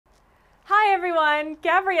everyone,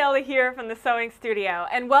 Gabriela here from the Sewing Studio,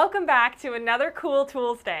 and welcome back to another Cool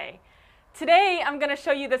Toolsday. Today I'm going to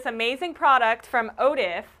show you this amazing product from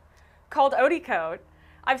Odi called Odi Coat.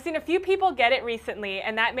 I've seen a few people get it recently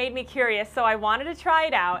and that made me curious, so I wanted to try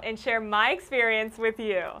it out and share my experience with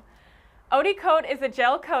you. Odi Coat is a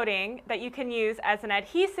gel coating that you can use as an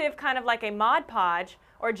adhesive, kind of like a Mod Podge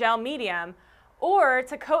or gel medium, or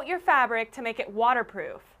to coat your fabric to make it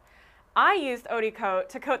waterproof. I used Odi Coat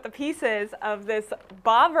to coat the pieces of this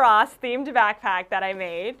Bob Ross themed backpack that I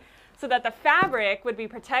made so that the fabric would be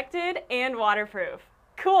protected and waterproof.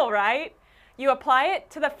 Cool, right? You apply it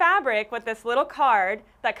to the fabric with this little card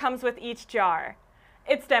that comes with each jar.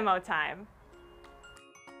 It's demo time.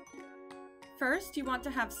 First, you want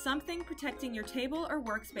to have something protecting your table or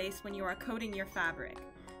workspace when you are coating your fabric.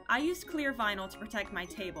 I used clear vinyl to protect my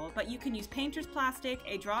table, but you can use painter's plastic,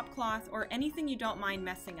 a drop cloth, or anything you don't mind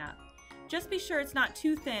messing up. Just be sure it's not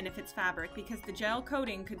too thin if it's fabric, because the gel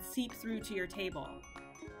coating could seep through to your table.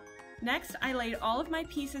 Next, I laid all of my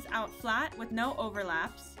pieces out flat with no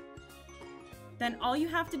overlaps. Then all you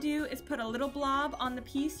have to do is put a little blob on the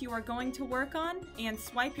piece you are going to work on and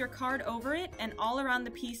swipe your card over it and all around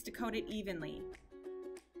the piece to coat it evenly.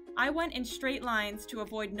 I went in straight lines to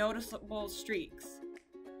avoid noticeable streaks.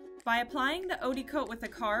 By applying the Odi Coat with a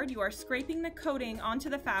card, you are scraping the coating onto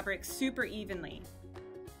the fabric super evenly.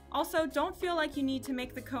 Also, don't feel like you need to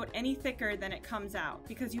make the coat any thicker than it comes out,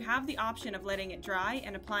 because you have the option of letting it dry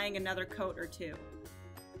and applying another coat or two.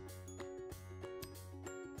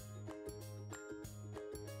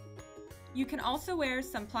 You can also wear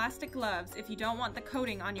some plastic gloves if you don't want the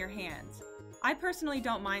coating on your hands. I personally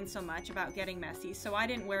don't mind so much about getting messy, so I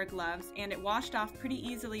didn't wear gloves, and it washed off pretty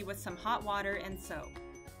easily with some hot water and soap.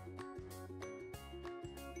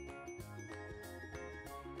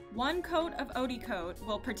 One coat of Odi Coat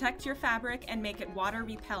will protect your fabric and make it water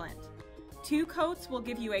repellent. 2 coats will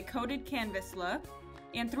give you a coated canvas look,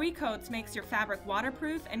 and 3 coats makes your fabric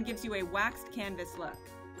waterproof and gives you a waxed canvas look.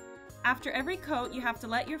 After every coat, you have to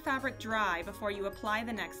let your fabric dry before you apply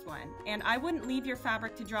the next one, and I wouldn't leave your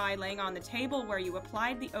fabric to dry laying on the table where you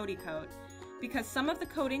applied the Odi Coat, because some of the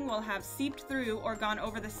coating will have seeped through or gone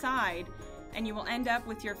over the side, and you will end up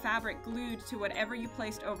with your fabric glued to whatever you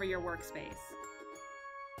placed over your workspace.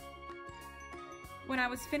 When I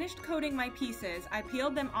was finished coating my pieces, I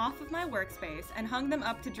peeled them off of my workspace and hung them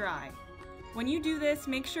up to dry. When you do this,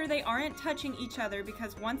 make sure they aren't touching each other,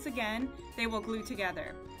 because once again, they will glue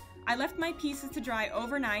together. I left my pieces to dry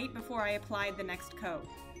overnight before I applied the next coat.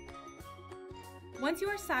 Once you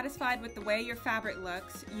are satisfied with the way your fabric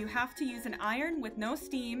looks, you have to use an iron with no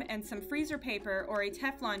steam and some freezer paper or a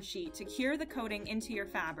Teflon sheet to cure the coating into your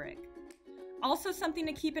fabric. Also, something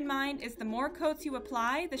to keep in mind is the more coats you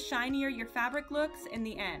apply, the shinier your fabric looks in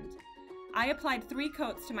the end. I applied 3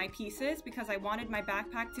 coats to my pieces because I wanted my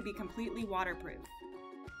backpack to be completely waterproof.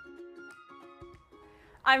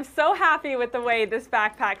 I'm so happy with the way this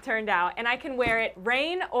backpack turned out, and I can wear it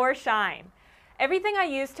rain or shine. Everything I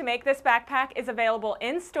used to make this backpack is available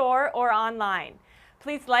in store or online.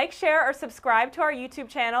 Please like, share, or subscribe to our YouTube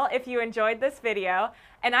channel if you enjoyed this video,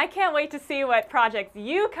 and I can't wait to see what projects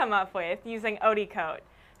you come up with using Odi Coat.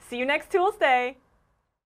 See you next Toolsday!